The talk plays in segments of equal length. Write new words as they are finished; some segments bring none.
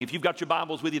If you've got your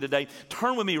Bibles with you today,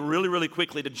 turn with me really, really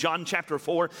quickly to John chapter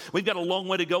 4. We've got a long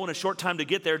way to go and a short time to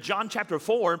get there. John chapter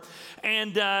 4,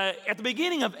 and at the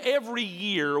beginning of every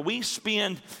year, we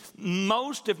spend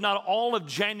most, if not all, of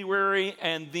January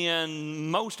and then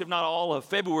most, if not all, of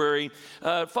February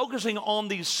focusing on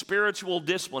these spiritual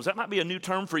disciplines. That might be a new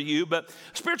term for you, but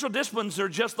spiritual disciplines are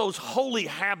just those holy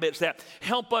habits that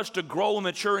help us to grow and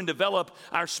mature and develop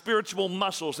our spiritual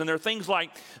muscles. And they're things like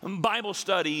Bible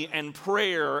study and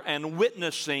prayer and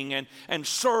witnessing and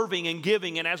serving and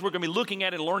giving. And as we're going to be looking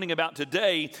at and learning about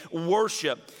today,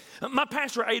 worship. My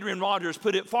pastor, Adrian Rogers,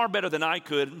 put it far better than I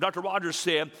could. Dr. Rogers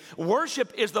said,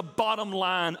 worship is the bottom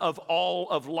line of all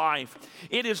of life.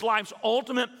 It is life's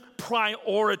ultimate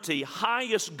priority,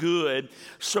 highest good,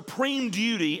 supreme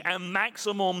duty, and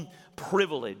maximum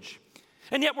privilege.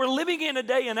 And yet we're living in a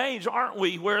day and age, aren't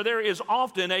we, where there is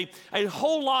often a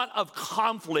whole lot of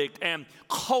conflict and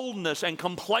coldness and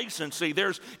complacency.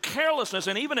 There's carelessness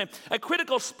and even a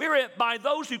critical spirit by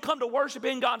those who come to worship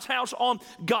in God's house on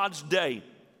God's day.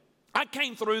 I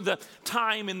came through the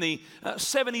time in the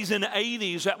 70s and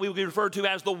 80s that we would refer to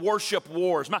as the worship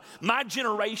wars. My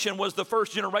generation was the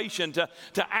first generation to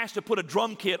ask to put a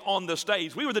drum kit on the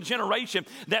stage. We were the generation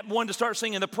that wanted to start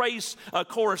singing the praise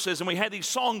choruses, and we had these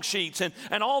song sheets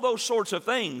and all those sorts of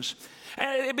things.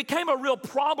 And it became a real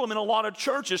problem in a lot of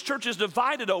churches. Churches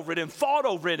divided over it and fought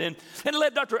over it, and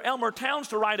led Dr. Elmer Towns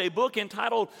to write a book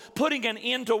entitled Putting an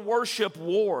End to Worship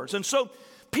Wars. And so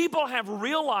people have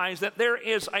realized that there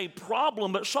is a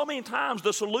problem, but so many times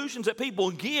the solutions that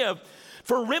people give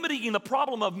for remedying the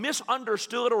problem of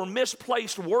misunderstood or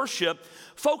misplaced worship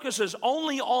focuses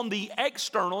only on the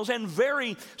externals, and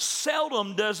very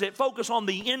seldom does it focus on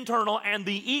the internal and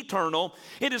the eternal.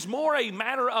 It is more a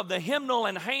matter of the hymnal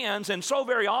and hands, and so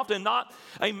very often not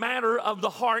a matter of the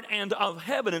heart and of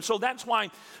heaven. And so that's why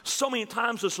so many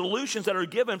times the solutions that are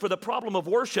given for the problem of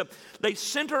worship, they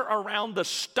center around the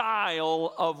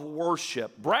style of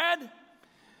worship. Brad,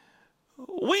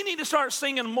 we need to start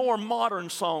singing more modern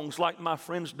songs like my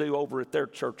friends do over at their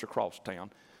church across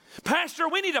town. Pastor,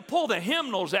 we need to pull the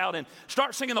hymnals out and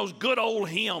start singing those good old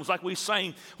hymns like we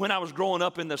sang when I was growing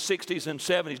up in the 60s and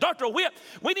 70s. Dr. Whip,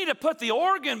 we need to put the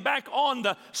organ back on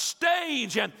the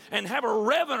stage and have a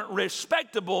reverent,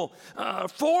 respectable,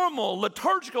 formal,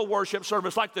 liturgical worship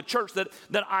service like the church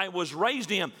that I was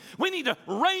raised in. We need to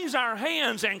raise our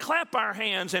hands and clap our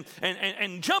hands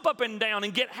and jump up and down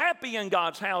and get happy in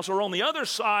God's house. Or on the other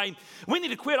side, we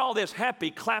need to quit all this happy,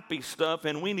 clappy stuff,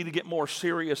 and we need to get more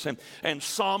serious and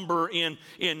somber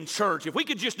in church. If we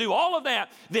could just do all of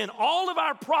that, then all of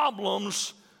our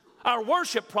problems, our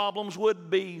worship problems,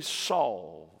 would be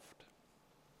solved.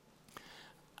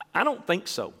 I don't think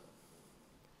so.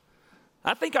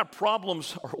 I think our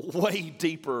problems are way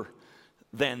deeper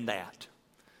than that.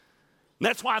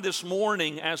 That's why this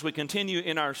morning, as we continue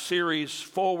in our series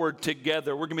Forward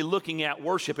Together, we're going to be looking at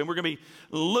worship, and we're going to be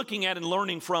looking at and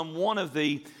learning from one of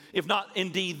the, if not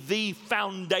indeed the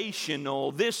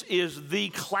foundational, this is the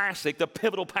classic, the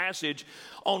pivotal passage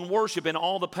on worship in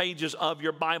all the pages of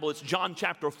your Bible. It's John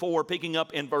chapter 4, picking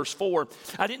up in verse 4.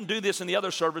 I didn't do this in the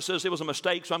other services. It was a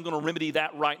mistake, so I'm going to remedy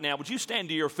that right now. Would you stand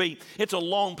to your feet? It's a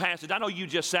long passage. I know you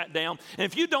just sat down, and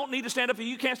if you don't need to stand up, if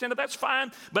you can't stand up, that's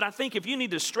fine, but I think if you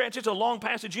need to stretch, it's a long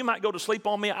passage. You might go to sleep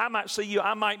on me. I might see you.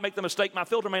 I might make the mistake. My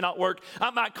filter may not work.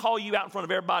 I might call you out in front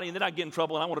of everybody, and then I get in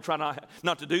trouble, and I want to try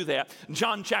not to do that.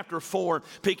 John chapter 4,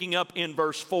 picking up in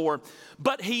verse 4.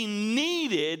 But he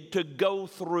needed to go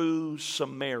through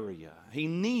Samaria. He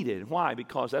needed. Why?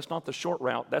 Because that's not the short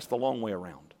route. That's the long way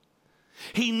around.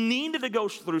 He needed to go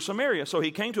through Samaria. So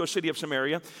he came to a city of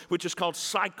Samaria, which is called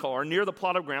Sychar, near the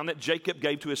plot of ground that Jacob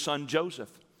gave to his son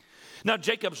Joseph. Now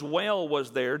Jacob's well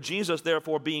was there. Jesus,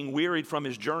 therefore, being wearied from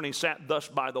his journey, sat thus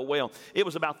by the well. It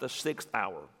was about the 6th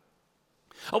hour.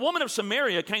 A woman of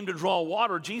Samaria came to draw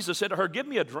water. Jesus said to her, "Give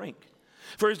me a drink."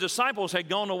 For his disciples had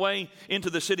gone away into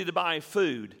the city to buy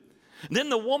food. Then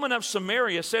the woman of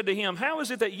Samaria said to him, "How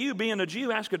is it that you, being a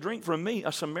Jew, ask a drink from me,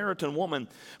 a Samaritan woman?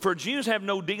 For Jews have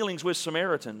no dealings with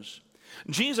Samaritans."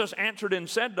 Jesus answered and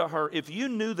said to her, "If you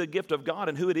knew the gift of God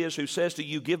and who it is who says to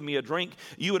you, 'Give me a drink,'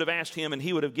 you would have asked him, and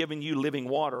he would have given you living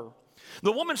water."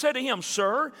 The woman said to him,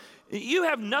 "Sir, you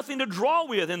have nothing to draw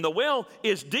with, and the well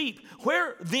is deep.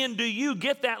 Where then do you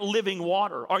get that living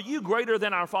water? Are you greater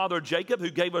than our father Jacob, who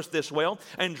gave us this well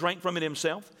and drank from it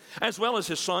himself, as well as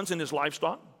his sons and his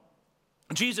livestock?"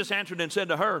 Jesus answered and said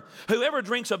to her, "Whoever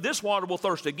drinks of this water will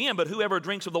thirst again, but whoever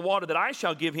drinks of the water that I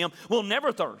shall give him will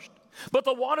never thirst. But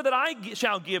the water that I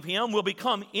shall give him will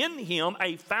become in him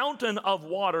a fountain of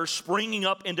water springing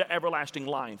up into everlasting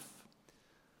life."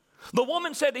 The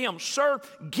woman said to him, "Sir,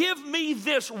 give me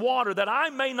this water that I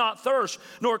may not thirst,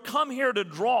 nor come here to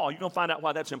draw." You're going to find out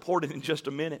why that's important in just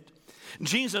a minute.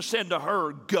 Jesus said to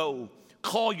her, "Go,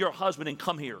 call your husband and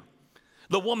come here."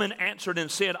 The woman answered and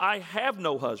said, "I have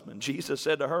no husband." Jesus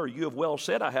said to her, "You have well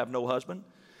said, I have no husband.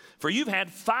 For you've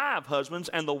had 5 husbands,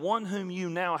 and the one whom you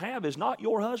now have is not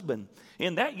your husband.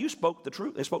 In that you spoke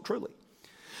truly."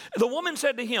 The woman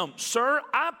said to him, "Sir,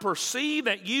 I perceive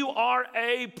that you are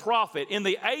a prophet." In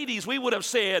the 80s, we would have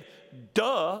said,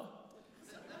 "Duh."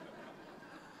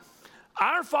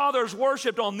 Our fathers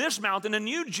worshiped on this mountain, and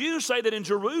you Jews say that in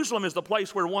Jerusalem is the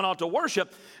place where one ought to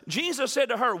worship. Jesus said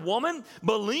to her, "Woman,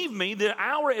 believe me, the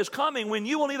hour is coming when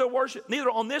you will neither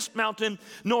on this mountain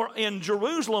nor in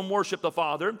Jerusalem worship the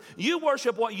Father. You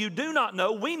worship what you do not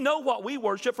know. We know what we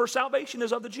worship, for salvation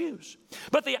is of the Jews.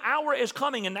 But the hour is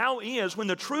coming, and now is, when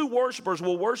the true worshipers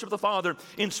will worship the Father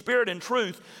in spirit and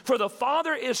truth. For the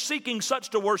Father is seeking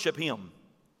such to worship him.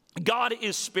 God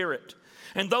is spirit,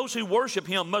 and those who worship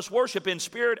him must worship in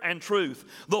spirit and truth."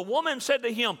 The woman said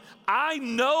to him, "I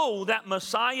know that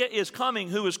Messiah is coming,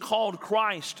 who is called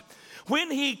Christ. When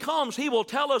he comes, he will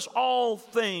tell us all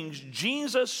things."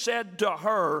 Jesus said to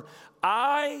her,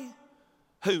 "I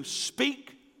who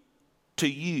speak to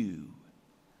you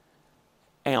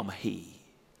am he."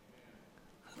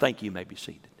 Thank you. You may be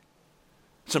seated.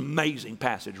 It's an amazing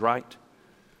passage, right?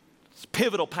 It's a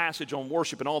pivotal passage on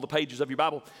worship in all the pages of your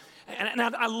Bible. And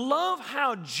I love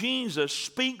how Jesus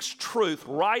speaks truth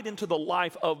right into the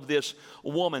life of this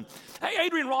woman.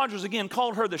 Adrian Rogers, again,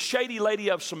 called her the Shady Lady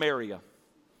of Samaria.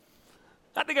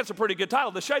 I think that's a pretty good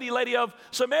title, the Shady Lady of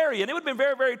Samaria. And it would have been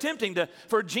very, very tempting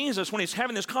for Jesus, when he's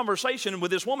having this conversation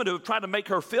with this woman, to try to make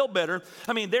her feel better.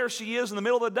 I mean, there she is in the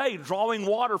middle of the day drawing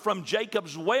water from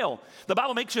Jacob's well. The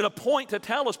Bible makes it a point to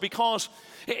tell us, because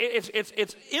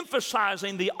it's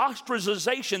emphasizing the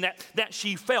ostracization that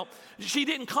she felt. She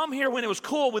didn't come here when it was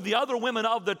cool with the other women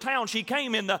of the town. She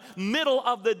came in the middle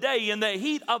of the day, in the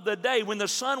heat of the day, when the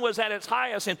sun was at its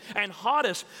highest and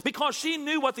hottest, because she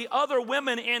knew what the other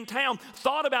women in town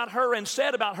thought about her and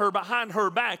said about her behind her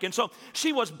back. And so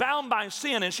she was bound by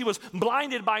sin, and she was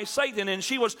blinded by Satan, and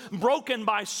she was broken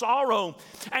by sorrow.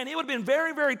 And it would have been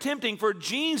very, very tempting for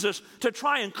Jesus to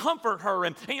try and comfort her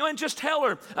and just tell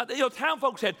her, town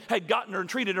folks had gotten her and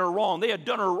treated her wrong. They had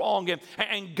done her wrong,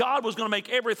 and God was going to make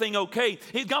everything okay.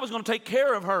 God was going to take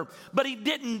care of her. But he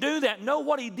didn't do that. No,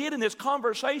 what he did in this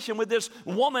conversation with this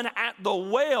woman at the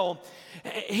well,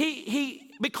 he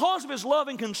because of his love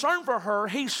and concern for her,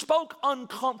 he spoke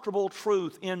uncomfortable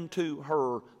truth into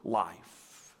her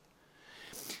life.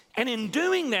 And in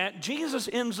doing that, Jesus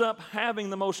ends up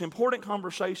having the most important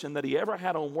conversation that he ever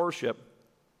had on worship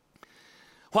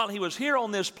while he was here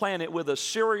on this planet with a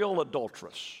serial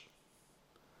adulteress.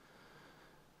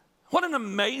 What an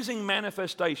amazing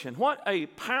manifestation. What a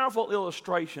powerful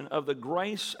illustration of the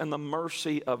grace and the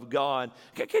mercy of God.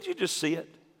 Can't you just see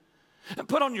it?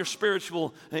 Put on your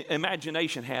spiritual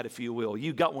imagination hat, if you will.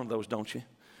 You got one of those, don't you?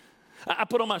 I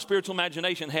put on my spiritual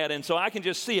imagination hat, and so I can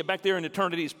just see it back there in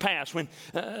eternity's past when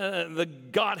the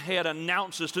Godhead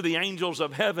announces to the angels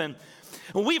of heaven,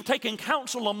 "We've taken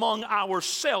counsel among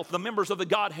ourselves," the members of the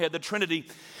Godhead, the Trinity,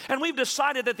 "and we've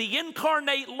decided that the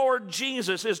incarnate Lord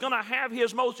Jesus is going to have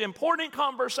his most important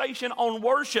conversation on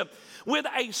worship with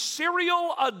a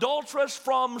serial adulteress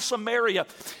from Samaria."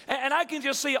 And I can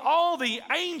just see all the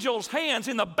angels' hands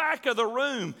in the back of the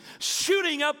room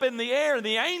shooting up in the air.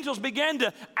 The angels began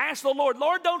to ask the Lord,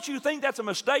 "Lord, don't you think that's a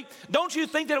mistake? Don't you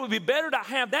think that it would be better to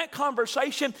have that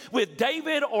conversation with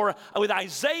David or with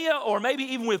Isaiah or maybe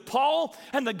even with Paul?"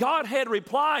 And the Godhead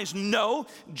replies, "No,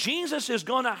 Jesus is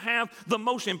going to have the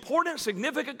most important,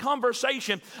 significant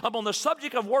conversation upon the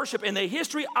subject of worship in the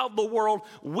history of the world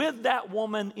with that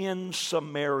woman in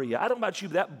Samaria." I don't know about you,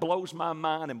 but that blows my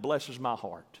mind and blesses my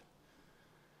heart.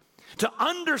 To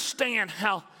understand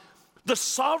how the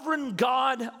sovereign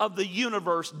God of the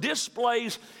universe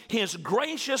displays his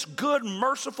gracious, good,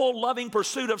 merciful, loving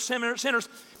pursuit of sinners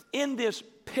in this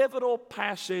pivotal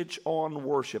passage on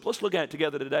worship. Let's look at it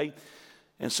together today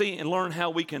and see and learn how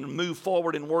we can move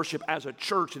forward in worship as a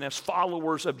church and as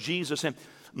followers of Jesus. And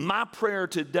my prayer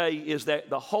today is that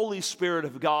the Holy Spirit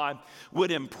of God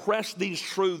would impress these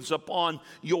truths upon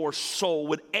your soul,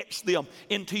 would etch them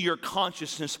into your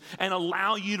consciousness and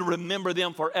allow you to remember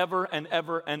them forever and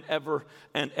ever and ever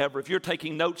and ever. If you're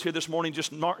taking notes here this morning,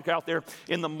 just mark out there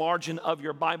in the margin of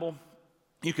your Bible,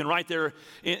 You can write there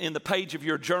in the page of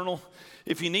your journal.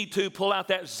 If you need to, pull out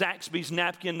that Zaxby's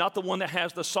napkin, not the one that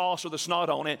has the sauce or the snot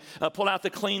on it. Pull out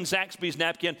the clean Zaxby's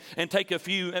napkin and take a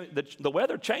few. The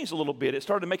weather changed a little bit. It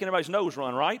started making everybody's nose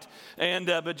run, right?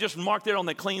 But just mark there on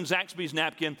the clean Zaxby's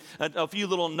napkin a few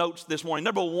little notes this morning.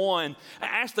 Number one,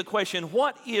 ask the question,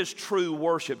 what is true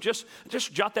worship? Just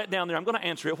jot that down there. I'm going to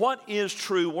answer it. What is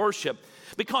true worship?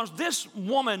 Because this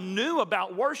woman knew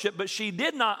about worship, but she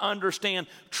did not understand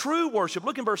true worship.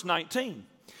 Look in verse 19.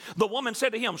 The woman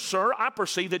said to him, "Sir, I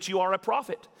perceive that you are a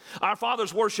prophet. Our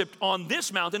fathers worshipped on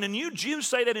this mountain, and you Jews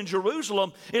say that in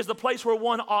Jerusalem is the place where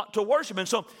one ought to worship." And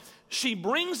so she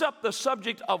brings up the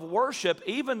subject of worship,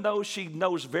 even though she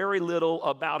knows very little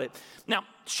about it. Now,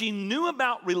 she knew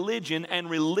about religion, and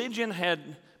religion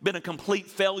had been a complete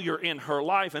failure in her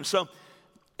life. And so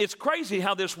it's crazy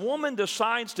how this woman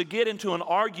decides to get into an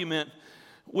argument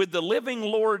with the living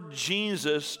Lord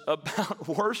Jesus about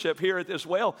worship here at this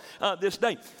well this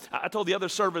day. I told the other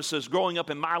services, growing up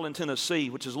in Milan, Tennessee,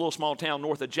 which is a little small town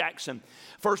north of Jackson,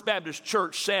 First Baptist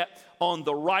Church sat on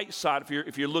the right side,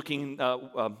 if you're looking,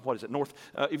 north?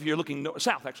 If you're looking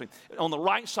south, actually, on the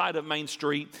right side of Main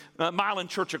Street. Milan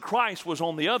Church of Christ was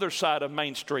on the other side of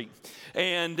Main Street.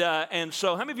 And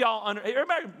so how many of y'all,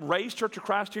 everybody raised Church of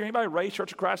Christ here? Anybody raised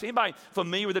Church of Christ? Anybody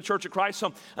familiar with the Church of Christ?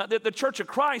 So the Church of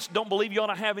Christ don't believe you ought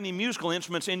to have any musical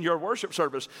instruments in your worship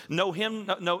service. No hymn,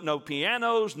 no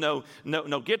pianos, no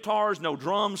guitars, no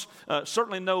drums,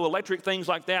 certainly no electric things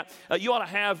like that. You ought to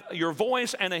have your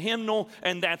voice and a hymnal,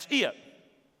 and that's it.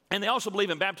 And they also believe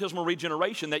in baptismal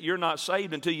regeneration, that you're not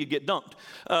saved until you get dunked.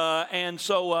 And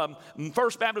so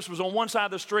First Baptist was on one side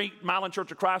of the street. Milan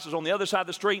Church of Christ was on the other side of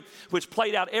the street, which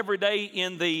played out every day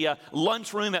in the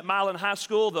lunchroom at Milan High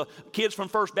School. The kids from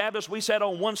First Baptist, we sat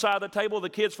on one side of the table. The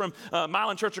kids from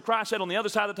Milan Church of Christ sat on the other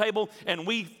side of the table. And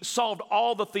we solved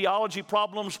all the theology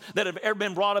problems that have ever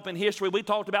been brought up in history. We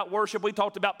talked about worship. We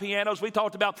talked about pianos. We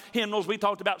talked about hymnals. We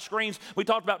talked about screens. We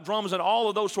talked about drums and all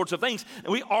of those sorts of things.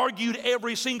 And we argued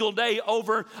every single day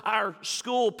over our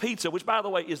school pizza, which, by the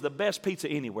way, is the best pizza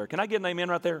anywhere. Can I get an amen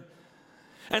right there?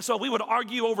 And so we would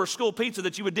argue over school pizza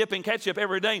that you would dip in ketchup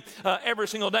every day, every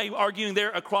single day, arguing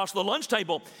there across the lunch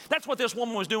table. That's what this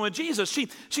woman was doing with Jesus.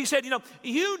 She said,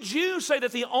 you Jews say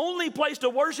that the only place to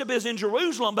worship is in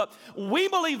Jerusalem, but we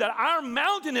believe that our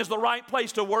mountain is the right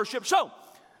place to worship. So,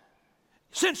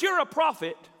 since you're a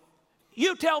prophet,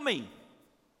 you tell me,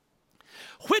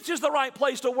 which is the right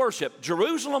place to worship,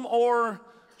 Jerusalem or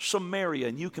Samaria?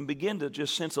 And you can begin to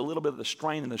just sense a little bit of the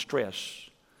strain and the stress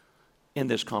in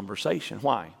this conversation.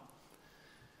 Why?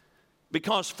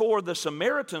 Because for the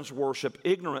Samaritans' worship,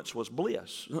 ignorance was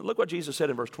bliss. Look what Jesus said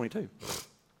in verse 22.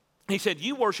 He said,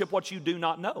 you worship what you do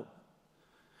not know.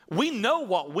 We know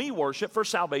what we worship, for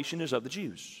salvation is of the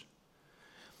Jews.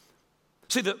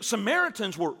 See, the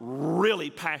Samaritans were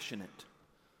really passionate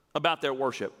about their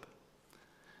worship,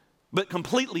 but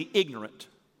completely ignorant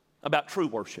about true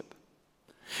worship.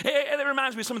 It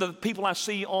reminds me of some of the people I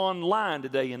see online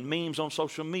today in memes on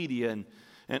social media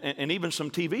and even some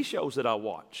TV shows that I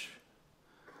watch.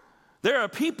 There are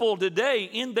people today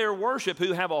in their worship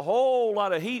who have a whole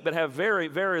lot of heat but have very,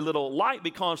 very little light,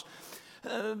 because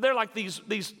they're like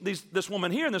this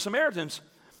woman here and the Samaritans.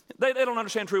 They don't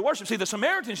understand true worship. See, the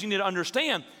Samaritans, you need to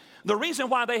understand, the reason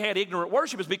why they had ignorant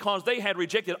worship is because they had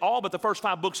rejected all but the first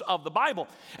 5 books of the Bible.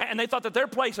 And they thought that their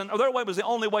place and their way was the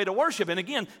only way to worship. And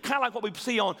again, kind of like what we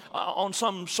see on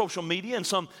some social media and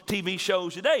some TV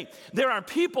shows today. There are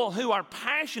people who are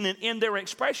passionate in their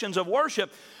expressions of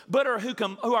worship, but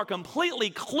who are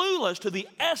completely clueless to the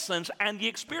essence and the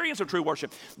experience of true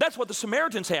worship. That's what the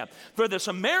Samaritans have. For the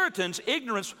Samaritans,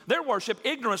 their worship,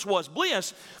 ignorance was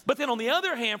bliss. But then on the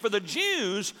other hand, for the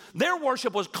Jews, their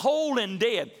worship was cold and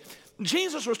dead.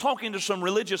 Jesus was talking to some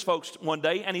religious folks one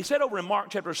day, and he said over in Mark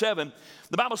chapter 7,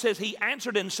 the Bible says, he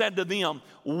answered and said to them,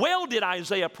 well did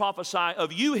Isaiah prophesy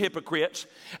of you hypocrites,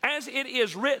 as it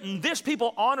is written, this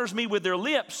people honors me with their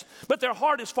lips, but their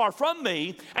heart is far from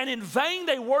me, and in vain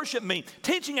they worship me,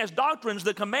 teaching as doctrines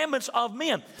the commandments of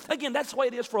men. Again, that's the way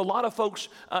it is for a lot of folks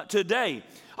today.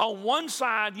 On one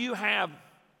side, you have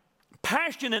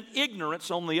passionate ignorance.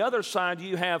 On the other side,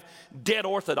 you have dead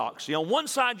orthodoxy. On one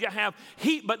side, you have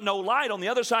heat but no light. On the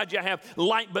other side, you have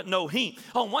light but no heat.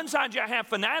 On one side, you have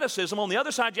fanaticism. On the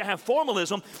other side, you have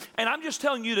formalism. And I'm just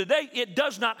telling you today, it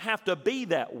does not have to be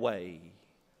that way.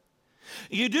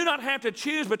 You do not have to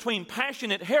choose between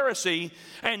passionate heresy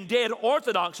and dead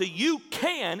orthodoxy. You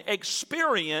can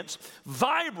experience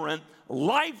vibrant,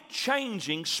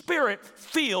 life-changing,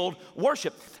 Spirit-filled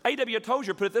worship. A.W.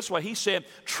 Tozer put it this way. He said,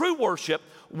 true worship,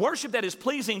 worship that is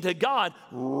pleasing to God,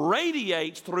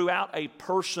 radiates throughout a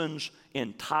person's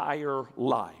entire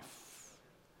life.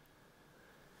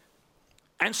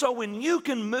 And so when you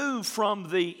can move from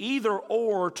the either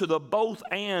or to the both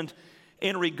and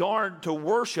in regard to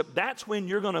worship, that's when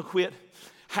you're going to quit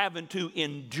having to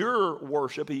endure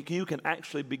worship. You can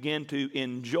actually begin to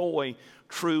enjoy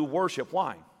true worship.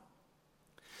 Why?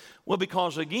 Well,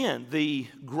 because again, the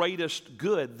greatest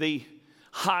good, the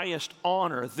highest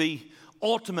honor, the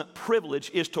ultimate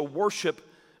privilege is to worship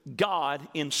God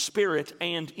in spirit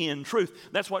and in truth.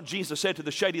 That's what Jesus said to the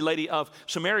shady lady of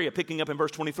Samaria, picking up in verse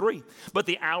 23. But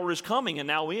the hour is coming, and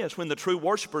now is, when the true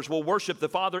worshipers will worship the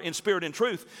Father in spirit and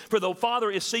truth. For the Father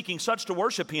is seeking such to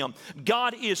worship Him.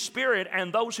 God is spirit,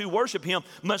 and those who worship Him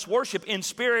must worship in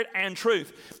spirit and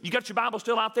truth. You got your Bible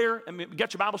still out there? You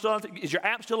got your Bible still out there? Is your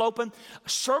app still open?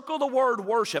 Circle the word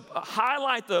worship.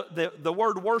 Highlight the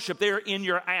word worship there in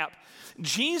your app.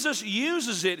 Jesus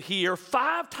uses it here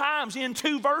 5 times in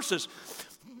 2 verses.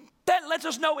 That lets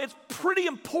us know it's pretty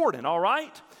important, all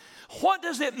right? What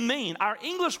does it mean? Our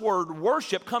English word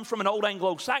worship comes from an old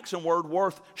Anglo-Saxon word,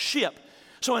 worth-ship.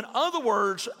 So in other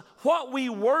words, what we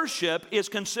worship is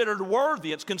considered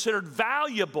worthy. It's considered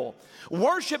valuable.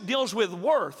 Worship deals with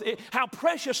worth, how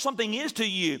precious something is to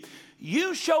you.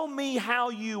 You show me how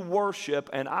you worship,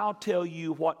 and I'll tell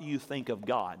you what you think of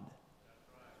God.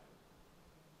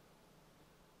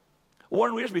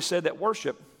 Warren Wiersbe said that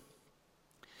worship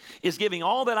is giving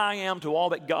all that I am to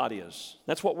all that God is.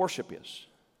 That's what worship is.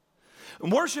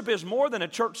 And worship is more than a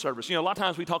church service. You know, a lot of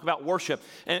times we talk about worship,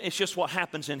 and it's just what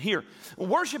happens in here.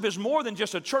 Worship is more than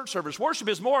just a church service. Worship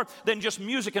is more than just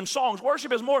music and songs.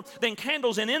 Worship is more than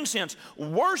candles and incense.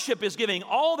 Worship is giving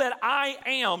all that I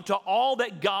am to all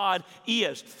that God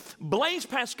is. Blaise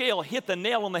Pascal hit the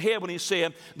nail on the head when he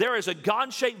said, there is a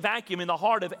God-shaped vacuum in the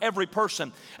heart of every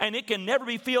person, and it can never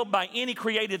be filled by any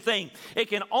created thing. It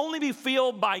can only be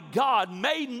filled by God,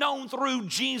 made known through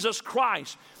Jesus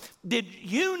Christ. Did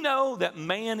you know that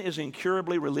man is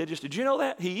incurably religious? Did you know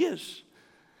that? He is.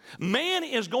 Man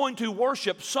is going to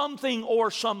worship something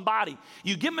or somebody.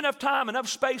 You give him enough time, enough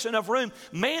space, enough room,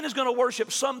 man is going to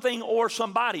worship something or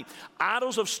somebody.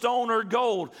 Idols of stone or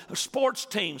gold, sports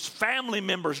teams, family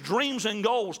members, dreams and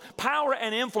goals, power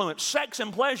and influence, sex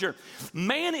and pleasure.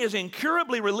 Man is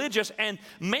incurably religious, and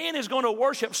man is going to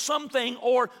worship something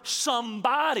or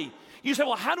somebody. You say,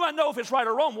 well, how do I know if it's right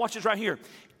or wrong? Watch this right here.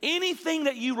 Anything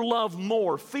that you love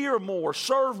more, fear more,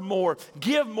 serve more,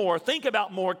 give more, think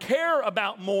about more, care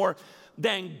about more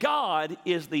than God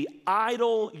is the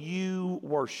idol you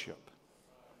worship.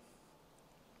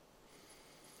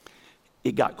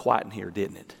 It got quiet in here,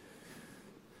 didn't it?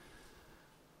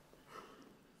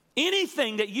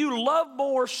 Anything that you love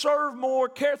more, serve more,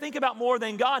 care, think about more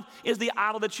than God is the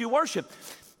idol that you worship.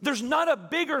 There's not a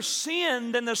bigger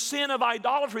sin than the sin of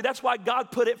idolatry. That's why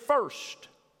God put it first.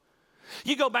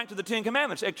 You go back to the 10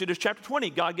 Commandments, Exodus chapter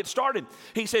 20, God gets started.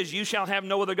 He says, you shall have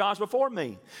no other gods before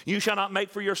me. You shall not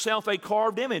make for yourself a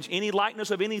carved image, any likeness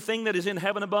of anything that is in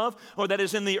heaven above, or that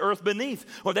is in the earth beneath,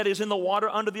 or that is in the water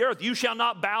under the earth. You shall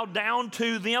not bow down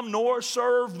to them nor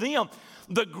serve them.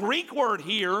 The Greek word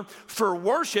here for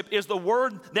worship is the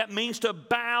word that means to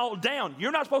bow down.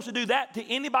 You're not supposed to do that to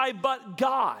anybody but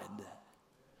God.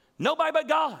 Nobody but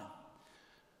God.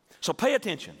 So pay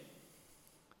attention.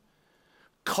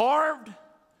 Carved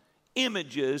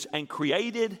images and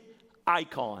created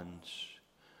icons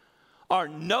are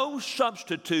no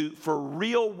substitute for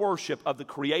real worship of the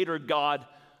Creator God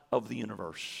of the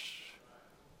universe.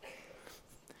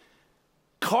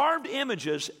 Carved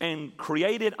images and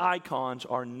created icons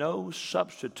are no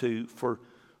substitute for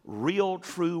real,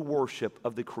 true worship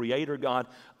of the Creator God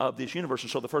of this universe. And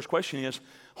so the first question is,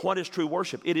 what is true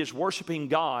worship? It is worshiping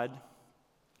God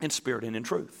in spirit and in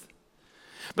truth.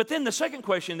 But then the second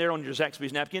question there on your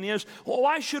Zaxby's napkin is, well,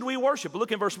 why should we worship?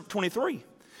 Look in verse 23.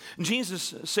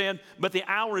 Jesus said, but the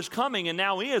hour is coming, and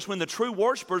now is, when the true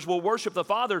worshipers will worship the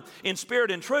Father in spirit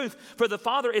and truth, for the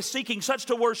Father is seeking such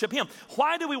to worship Him.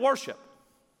 Why do we worship?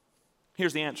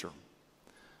 Here's the answer.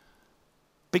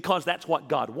 Because that's what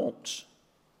God wants.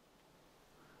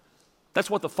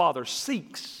 That's what the Father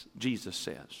seeks, Jesus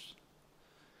says.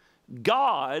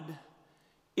 God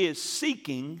is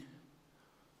seeking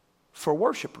for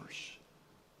worshipers.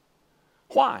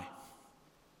 Why?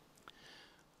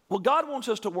 Well, God wants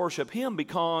us to worship Him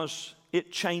because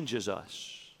it changes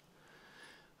us.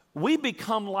 We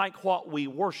become like what we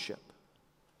worship.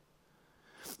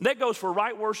 That goes for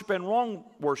right worship and wrong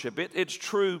worship. It's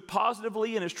true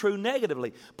positively and it's true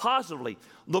negatively. Positively,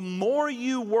 the more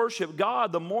you worship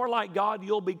God, the more like God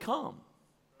you'll become.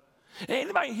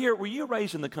 Anybody here, were you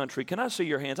raised in the country? Can I see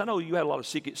your hands? I know you had a lot of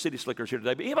city slickers here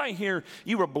today, but anybody here,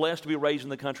 you were blessed to be raised in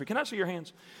the country? Can I see your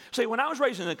hands? See, when I was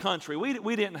raised in the country,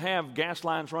 we didn't have gas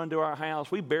lines run to our house.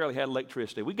 We barely had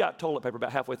electricity. We got toilet paper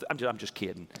about halfway through. I'm just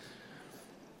kidding.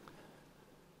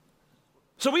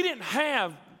 So we didn't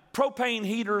have propane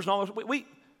heaters and all this. We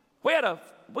had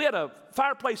a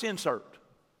fireplace insert.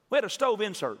 We had a stove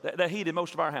insert that heated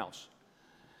most of our house.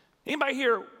 Anybody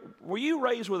here, were you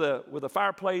raised with a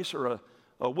fireplace or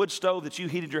a wood stove that you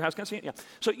heated your house? Can I see it? Yeah.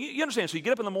 So you understand, so you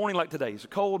get up in the morning like today. It's a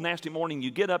cold, nasty morning. You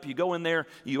get up, you go in there,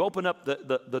 you open up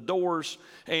the doors,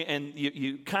 and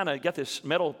you kind of got this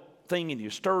metal thing, and you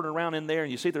stir it around in there, and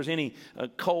you see if there's any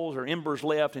coals or embers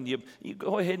left, and you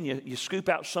go ahead and you scoop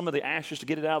out some of the ashes to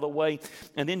get it out of the way,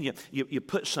 and then you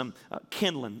put some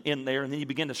kindling in there, and then you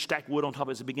begin to stack wood on top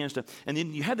as it begins to, and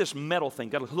then you have this metal thing,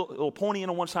 got a little pointy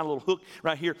end on one side, a little hook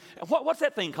right here. What's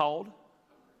that thing called?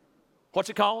 What's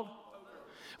it called?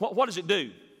 What does it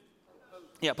do?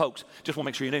 Yeah, pokes. Just want to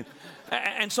make sure you knew.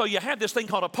 And so you have this thing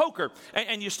called a poker,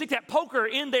 and you stick that poker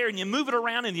in there, and you move it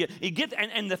around, and you get,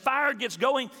 and the fire gets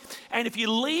going. And if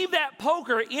you leave that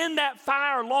poker in that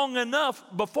fire long enough,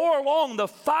 before long, the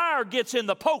fire gets in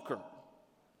the poker.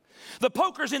 The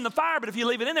poker's in the fire, but if you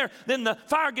leave it in there, then the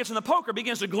fire gets in the poker,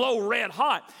 begins to glow red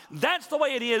hot. That's the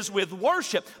way it is with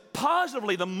worship.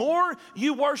 Positively, the more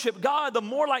you worship God, the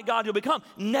more like God you'll become.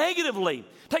 Negatively,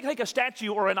 take a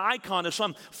statue or an icon of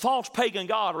some false pagan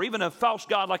god, or even a false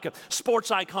god like a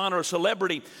sports icon or a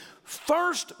celebrity.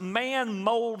 First, man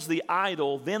molds the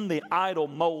idol, then the idol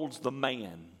molds the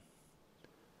man.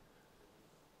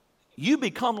 You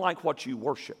become like what you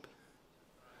worship.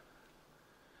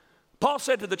 Paul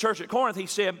said to the church at Corinth, he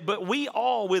said, but we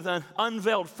all with an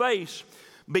unveiled face,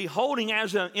 beholding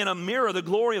as in a mirror the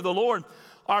glory of the Lord,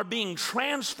 are being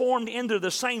transformed into the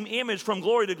same image from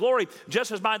glory to glory, just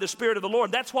as by the Spirit of the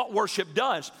Lord. That's what worship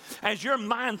does. As your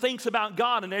mind thinks about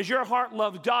God, and as your heart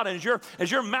loves God, and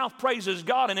as your mouth praises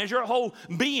God, and as your whole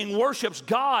being worships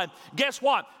God, guess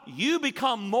what? You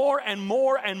become more and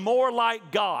more and more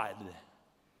like God.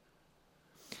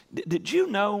 Did you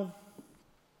know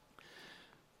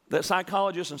that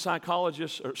psychologists and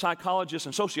sociologists,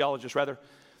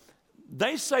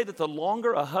 they say that the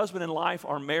longer a husband and wife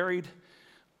are married,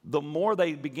 the more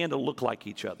they begin to look like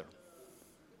each other.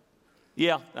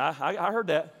 Yeah, I heard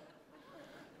that.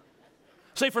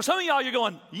 See, for some of y'all, you're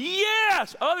going,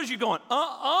 yes. Others, you're going,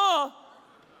 I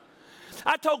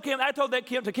told that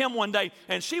to Kim one day,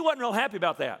 and she wasn't real happy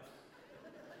about that.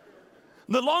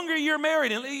 The longer you're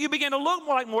married, and you begin to look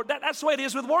more like more. That's the way it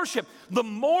is with worship. The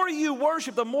more you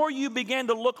worship, the more you begin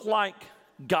to look like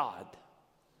God.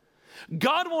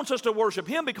 God wants us to worship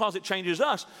Him because it changes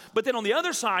us. But then on the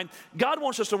other side, God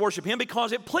wants us to worship Him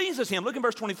because it pleases Him. Look in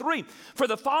verse 23. For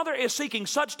the Father is seeking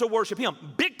such to worship Him.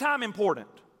 Big time important.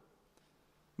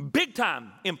 Big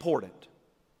time important.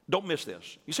 Don't miss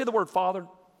this. You see the word Father?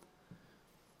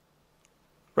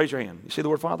 Raise your hand. You see the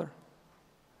word Father?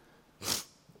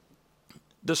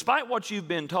 Despite what you've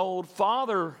been told,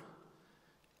 Father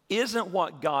isn't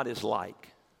what God is like.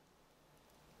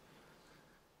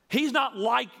 He's not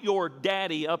like your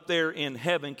daddy up there in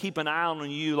heaven, keeping an eye on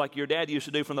you like your dad used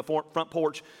to do from the front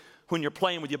porch when you're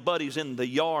playing with your buddies in the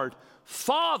yard.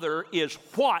 Father is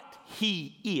what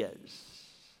He is.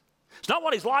 It's not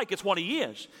what He's like, it's what He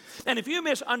is. And if you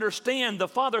misunderstand the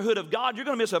fatherhood of God, you're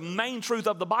going to miss a main truth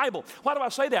of the Bible. Why do I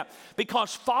say that?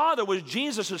 Because Father was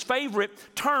Jesus' favorite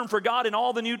term for God in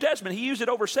all the New Testament. He used it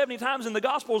over 70 times in the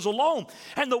Gospels alone.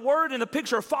 And the word in the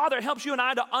picture of Father helps you and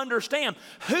I to understand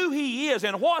who He is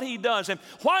and what He does and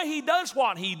why He does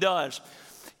what He does.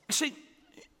 See,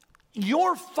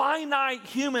 your finite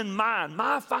human mind,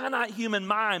 my finite human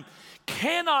mind,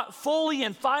 cannot fully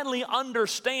and finally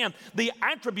understand the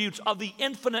attributes of the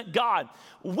infinite God.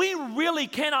 We really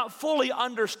cannot fully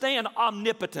understand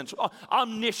omnipotence,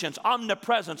 omniscience,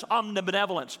 omnipresence,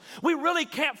 omnibenevolence. We really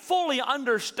can't fully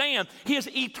understand His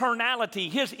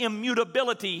eternality, His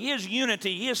immutability, His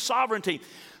unity, His sovereignty.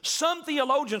 Some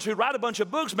theologians who write a bunch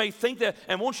of books may think that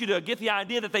and want you to get the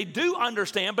idea that they do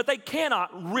understand, but they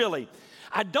cannot really.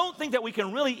 I don't think that we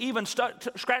can really even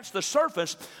scratch the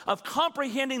surface of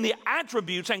comprehending the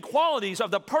attributes and qualities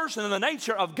of the person and the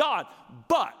nature of God.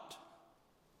 But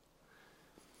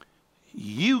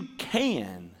you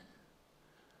can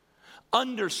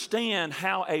understand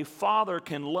how a father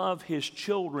can love his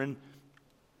children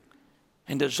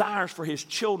and desires for his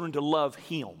children to love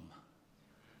him.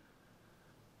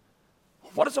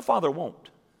 What does a father want?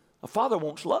 A father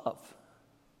wants love.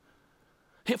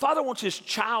 Father wants his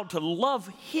child to love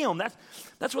him.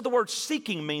 That's what the word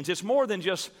seeking means. It's more than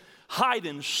just hide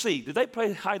and seek. Do they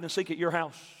play hide and seek at your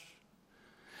house?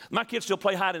 My kids still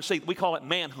play hide and seek. We call it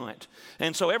manhunt.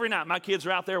 And so every night my kids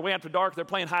are out there way after dark. They're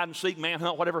playing hide and seek,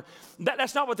 manhunt, whatever.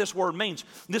 That's not what this word means.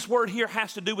 This word here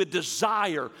has to do with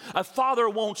desire. A father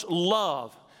wants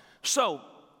love. So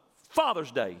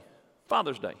Father's Day.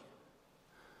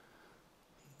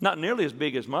 Not nearly as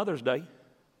big as Mother's Day.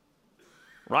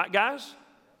 Right, guys?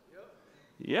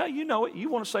 Yeah, you know it. You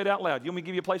want to say it out loud. You want me to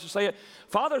give you a place to say it?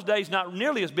 Father's Day is not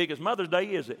nearly as big as Mother's Day,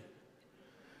 is it?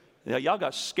 Yeah, y'all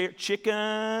got scared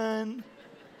chicken.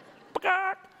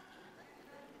 But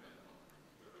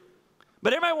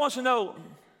everybody wants to know,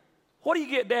 what do you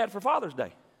get Dad for Father's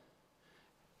Day?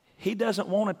 He doesn't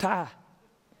want a tie.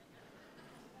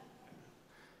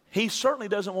 He certainly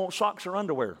doesn't want socks or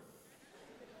underwear.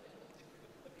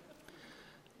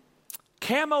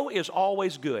 Camo is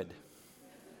always good.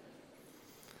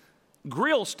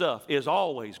 Grill stuff is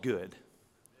always good.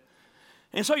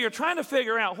 And so you're trying to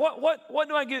figure out, what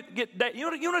do I get Dad? You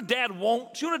know what Dad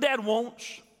wants? You know what Dad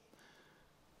wants?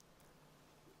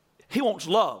 He wants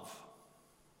love.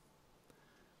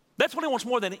 That's what he wants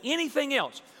more than anything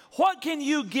else. What can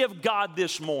you give God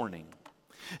this morning?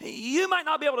 You might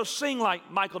not be able to sing like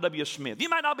Michael W. Smith. You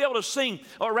might not be able to sing,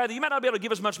 or rather, you might not be able to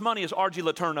give as much money as R.G.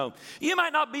 Letourneau. You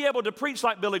might not be able to preach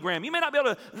like Billy Graham. You may not be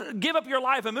able to give up your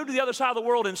life and move to the other side of the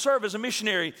world and serve as a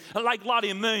missionary like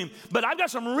Lottie Moon. But I've got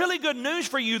some really good news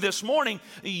for you this morning.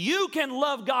 You can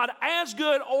love God as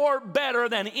good or better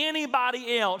than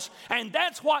anybody else. And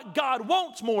that's what God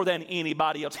wants more than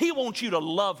anybody else. He wants you to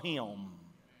love Him.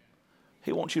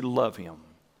 He wants you to love Him.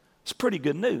 It's pretty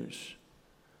good news.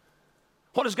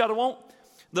 What does God want?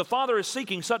 The Father is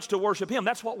seeking such to worship Him.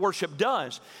 That's what worship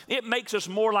does. It makes us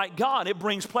more like God. It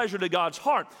brings pleasure to God's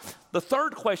heart. The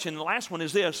third question, the last one,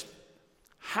 is this.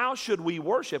 How should we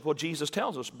worship? Well, Jesus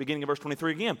tells us, beginning of verse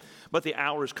 23 again, but the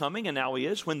hour is coming, and now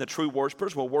is, when the true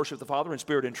worshipers will worship the Father in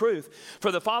spirit and truth.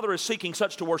 For the Father is seeking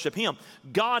such to worship Him.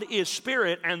 God is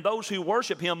spirit, and those who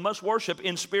worship Him must worship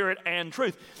in spirit and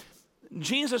truth.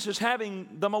 Jesus is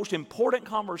having the most important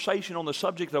conversation on the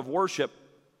subject of worship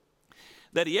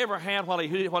that He ever had while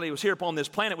he was here upon this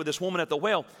planet with this woman at the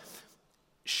well.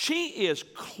 She is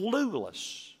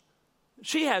clueless.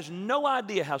 She has no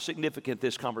idea how significant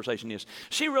this conversation is.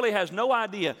 She really has no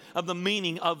idea of the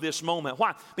meaning of this moment.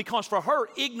 Why? Because for her,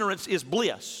 ignorance is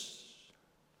bliss.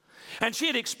 And she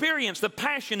had experienced the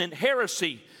passion and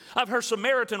heresy of her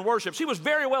Samaritan worship. She was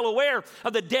very well aware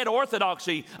of the dead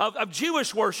orthodoxy of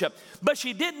Jewish worship, but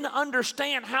she didn't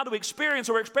understand how to experience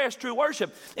or express true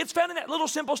worship. It's found in that little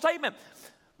simple statement.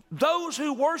 Those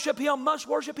who worship Him must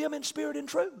worship Him in spirit and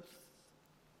truth.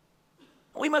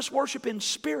 We must worship in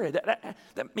spirit.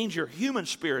 That means your human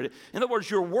spirit. In other words,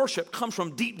 your worship comes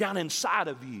from deep down inside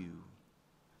of you.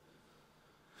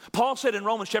 Paul said in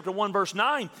Romans chapter 1 verse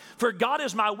 9, for God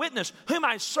is my witness, whom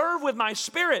I serve with my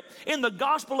spirit in the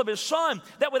gospel of His Son,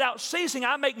 that without ceasing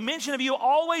I make mention of you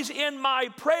always in my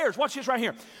prayers. Watch this right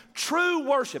here. True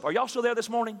worship. Are y'all still there this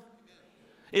morning?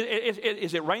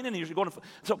 Is it raining? You're going to,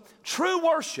 so true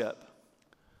worship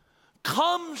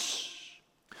comes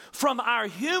from our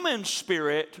human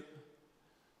spirit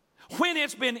when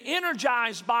it's been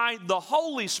energized by the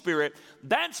Holy Spirit.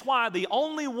 That's why the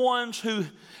only ones who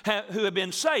have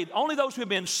been saved, only those who have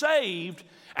been saved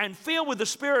and filled with the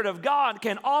Spirit of God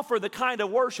can offer the kind of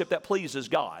worship that pleases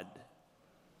God.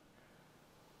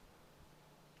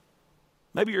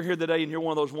 Maybe you're here today and you're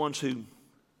one of those ones who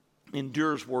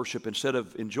endures worship instead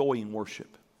of enjoying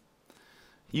worship.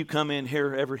 You come in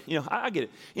here I get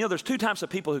it. There's two types of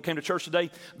people who came to church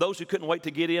today. Those who couldn't wait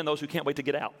to get in, those who can't wait to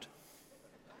get out.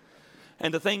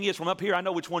 And the thing is, from up here, I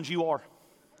know which ones you are.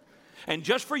 And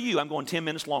just for you, I'm going 10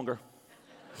 minutes longer.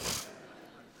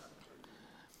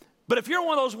 But if you're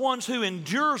one of those ones who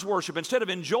endures worship instead of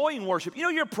enjoying worship,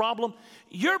 your problem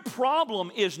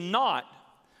is not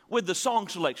with the song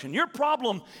selection. Your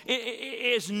problem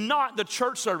is not the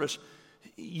church service.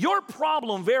 Your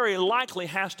problem very likely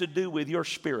has to do with your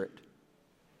spirit.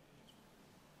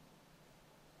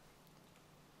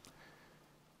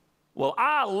 Well,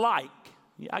 I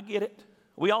get it.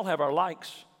 We all have our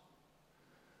likes.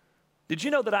 Did you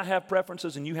know that I have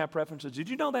preferences and you have preferences? Did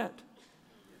you know that?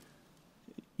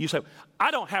 You say,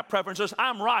 I don't have preferences,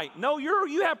 I'm right. No,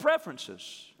 you have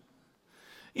preferences.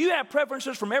 You have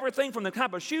preferences from everything from the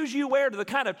type of shoes you wear to the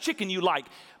kind of chicken you like.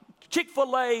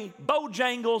 Chick-fil-A,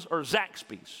 Bojangles, or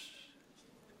Zaxby's.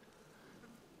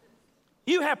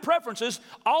 You have preferences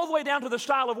all the way down to the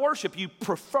style of worship you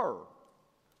prefer.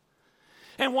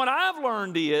 And what I've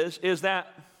learned is that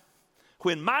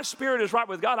when my spirit is right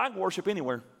with God, I can worship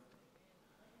anywhere.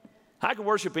 I can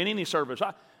worship in any service.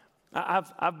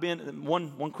 I've been,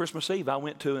 one Christmas Eve, I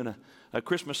went to a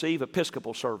Christmas Eve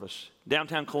Episcopal service,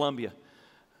 downtown Columbia.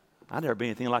 I'd never been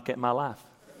anything like that in my life.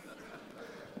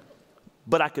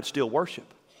 But I could still worship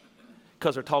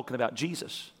because they're talking about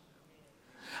Jesus.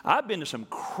 I've been to some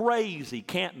crazy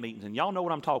camp meetings, and y'all know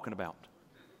what I'm talking about.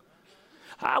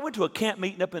 I went to a camp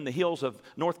meeting up in the hills of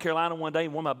North Carolina one day,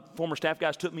 and one of my former staff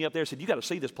guys took me up there and said, you got to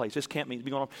see this place. This camp meeting's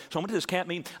been going on. So I went to this camp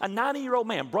meeting. A 90-year-old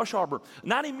man, brush arbor,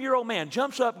 90-year-old man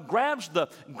jumps up, grabs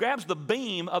the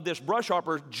beam of this brush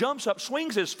arbor, jumps up,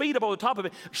 swings his feet up over the top of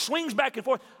it, swings back and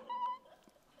forth.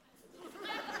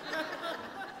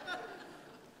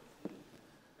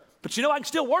 But you know, I can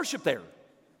still worship there.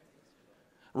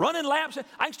 Running laps,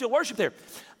 I can still worship there.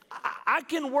 I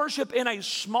can worship in a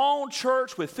small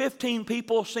church with 15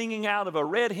 people singing out of a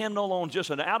red hymnal on just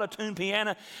an out-of-tune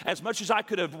piano as much as I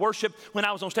could have worshiped when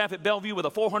I was on staff at Bellevue with a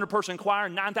 400-person choir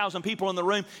and 9,000 people in the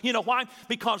room. You know why?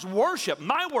 Because worship,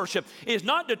 my worship, is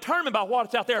not determined by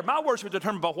what's out there. My worship is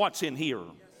determined by what's in here.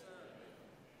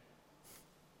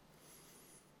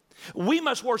 We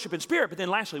must worship in spirit, but then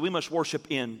lastly, we must worship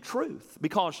in truth,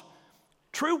 because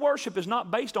true worship is not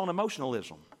based on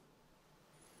emotionalism.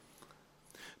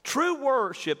 True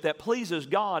worship that pleases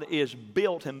God is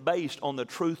built and based on the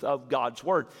truth of God's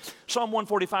word. Psalm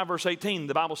 145 verse 18,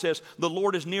 the Bible says, the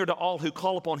Lord is near to all who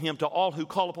call upon him, to all who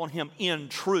call upon him in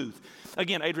truth.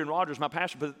 Again, Adrian Rogers, my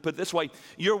pastor, put it this way,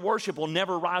 your worship will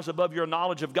never rise above your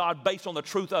knowledge of God based on the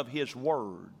truth of his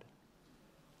word.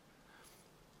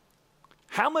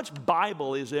 How much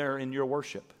Bible is there in your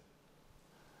worship?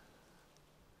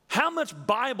 How much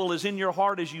Bible is in your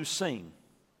heart as you sing?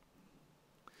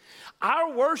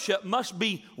 Our worship must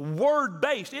be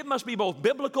word-based. It must be both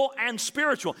biblical and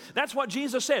spiritual. That's what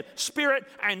Jesus said, spirit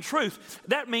and truth.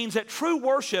 That means that true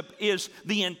worship is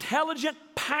the intelligent,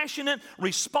 passionate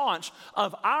response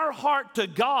of our heart to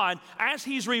God as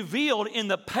he's revealed in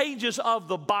the pages of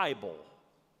the Bible.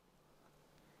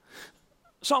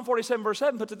 Psalm 47 verse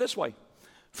 7 puts it this way,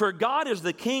 for God is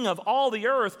the King of all the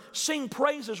earth. Sing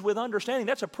praises with understanding.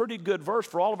 That's a pretty good verse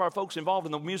for all of our folks involved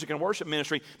in the music and worship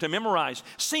ministry to memorize.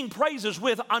 Sing praises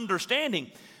with understanding.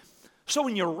 So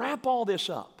when you wrap all this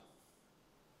up,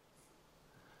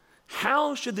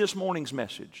 how should this morning's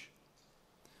message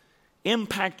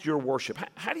impact your worship?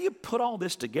 How do you put all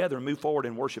this together and move forward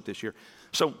in worship this year?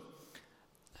 So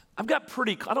I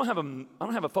don't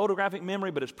have a photographic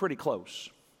memory, but it's pretty close.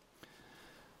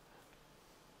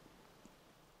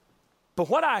 But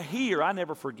what I hear, I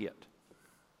never forget.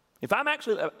 If I'm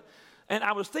actually, and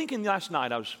I was thinking last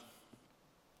night, I was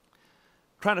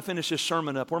trying to finish this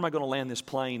sermon up. Where am I going to land this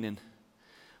plane? And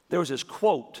there was this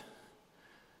quote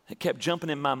that kept jumping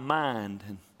in my mind.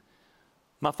 And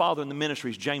my father in the ministry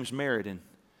is James Merritt, and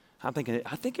I think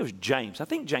it was James. I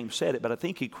think James said it, but I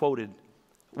think he quoted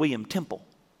William Temple.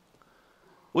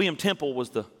 William Temple was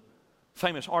the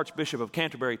famous Archbishop of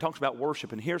Canterbury. He talks about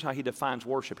worship, and here's how he defines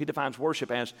worship. He defines worship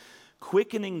as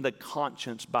quickening the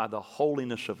conscience by the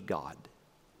holiness of God,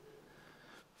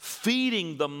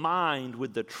 feeding the mind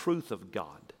with the truth of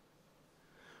God,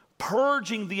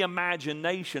 purging the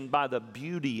imagination by the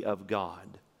beauty of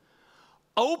God,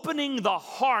 opening the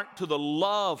heart to the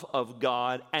love of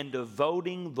God, and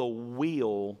devoting the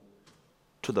will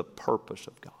to the purpose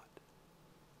of God.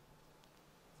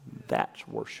 That's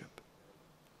worship.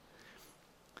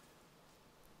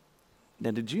 Now,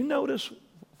 did you notice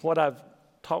what I've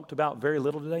talked about very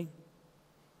little today?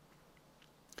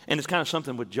 And it's kind of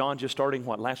something with John just starting,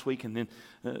 last week, and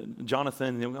then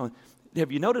Jonathan.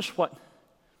 Have you noticed what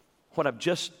I've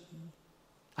just,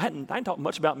 I hadn't talked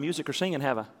much about music or singing,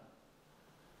 have I?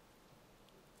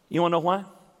 You want to know why?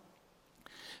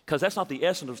 Because that's not the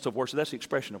essence of worship, that's the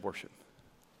expression of worship.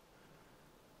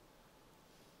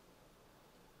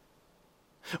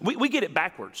 We get it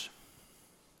backwards.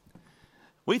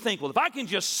 We think, well, if I can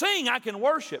just sing, I can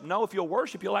worship. No, if you'll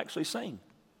worship, you'll actually sing.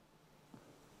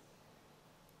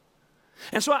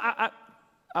 And so I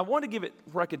want to give it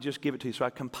where I could just give it to you. So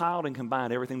I compiled and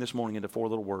combined everything this morning into 4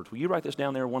 little words. Will you write this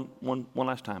down there one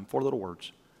last time? 4 little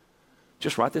words.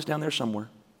 Just write this down there somewhere.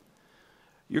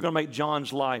 You're going to make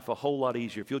John's life a whole lot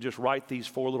easier if you'll just write these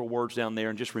 4 little words down there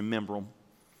and just remember them.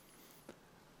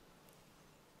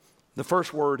 The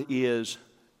first word is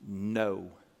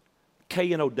no.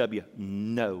 K-N-O-W,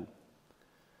 no.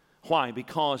 Why?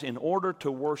 Because in order to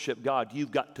worship God,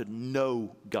 you've got to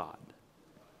know God.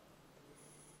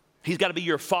 He's got to be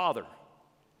your Father.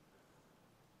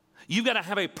 You've got to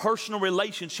have a personal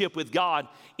relationship with God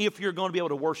if you're going to be able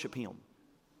to worship Him.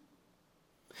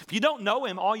 If you don't know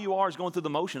Him, all you are is going through the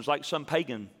motions like some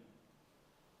pagan.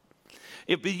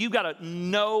 You've got to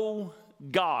know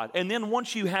God. And then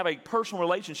once you have a personal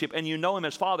relationship and you know Him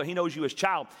as Father, He knows you as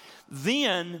child,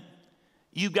 then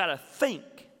you've got to think.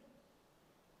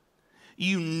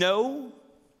 You know,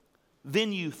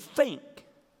 then you think.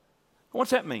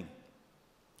 What's that mean?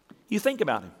 You think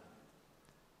about Him.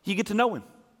 You get to know Him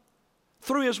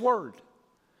through His Word,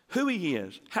 who He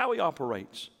is, how He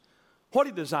operates, what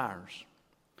He desires.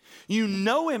 You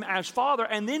know Him as Father,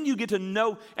 and then you get to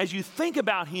know, as you think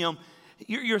about Him,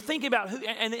 you're thinking about who,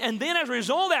 and then as a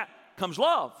result of that comes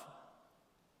love.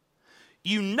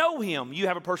 You know Him, you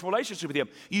have a personal relationship with Him.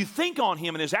 You think on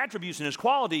Him and His attributes and His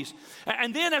qualities,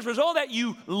 and then as a result of that,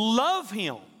 you love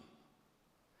Him.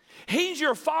 He's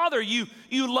your Father, you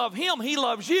love Him, He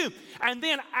loves you. And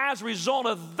then as a result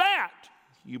of that,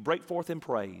 you break forth in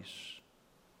praise.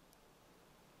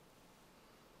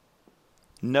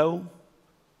 Know,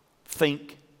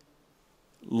 think,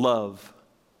 love,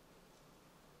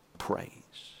 praise.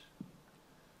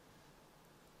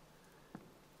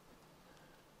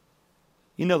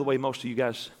 You know the way most of you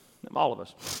guys, all of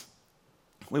us,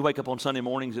 we wake up on Sunday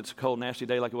mornings, it's a cold, nasty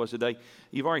day like it was today.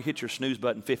 You've already hit your snooze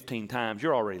button 15 times.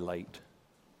 You're already late.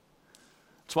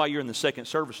 That's why you're in the second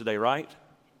service today, right?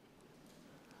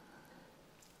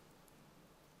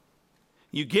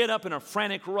 You get up in a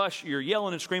frantic rush. You're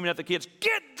yelling and screaming at the kids,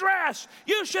 get dressed.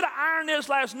 You should have ironed this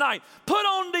last night. Put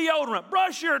on deodorant.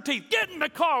 Brush your teeth. Get in the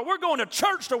car. We're going to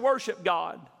church to worship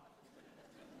God.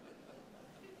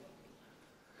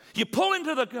 You pull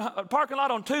into the parking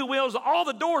lot on two wheels, all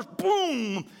the doors,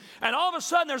 boom, and all of a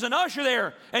sudden there's an usher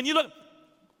there, and you look,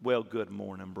 well, good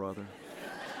morning, brother.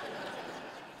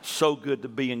 So good to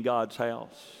be in God's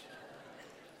house.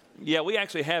 Yeah, we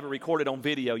actually have it recorded on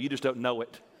video. You just don't know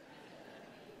it.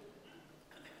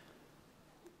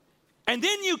 And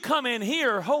then you come in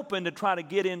here hoping to try to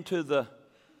get into the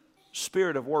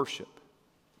spirit of worship.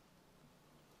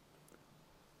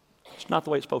 It's not the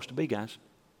way it's supposed to be, guys.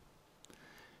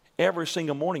 Every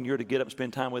single morning you're to get up and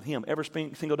spend time with Him. Every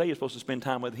single day you're supposed to spend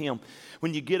time with Him.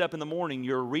 When you get up in the morning,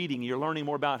 you're reading, you're learning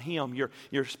more about Him,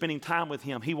 you're spending time with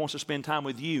Him. He wants to spend time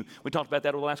with you. We talked about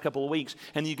that over the last couple of weeks.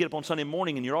 And then you get up on Sunday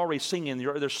morning and you're already singing.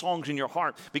 There's songs in your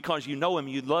heart because you know Him,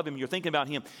 you love Him, you're thinking about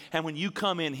Him. And when you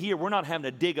come in here, we're not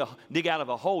having to dig out of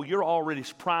a hole. You're already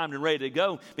primed and ready to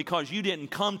go because you didn't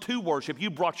come to worship.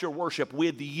 You brought your worship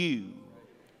with you.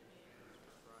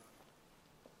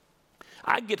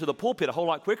 I'd get to the pulpit a whole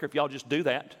lot quicker if y'all just do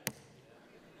that.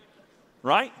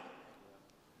 Right?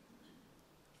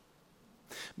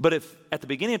 But if at the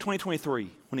beginning of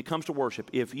 2023, when it comes to worship,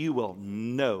 if you will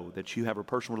know that you have a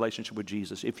personal relationship with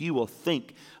Jesus, if you will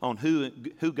think on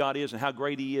who God is and how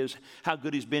great He is, how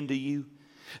good He's been to you,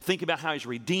 think about how He's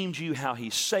redeemed you, how He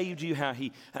saved you,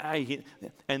 and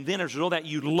then as a result of that,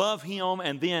 you love Him,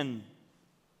 and then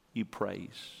you praise.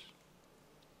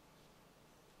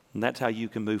 And that's how you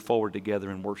can move forward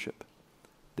together in worship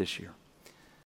this year.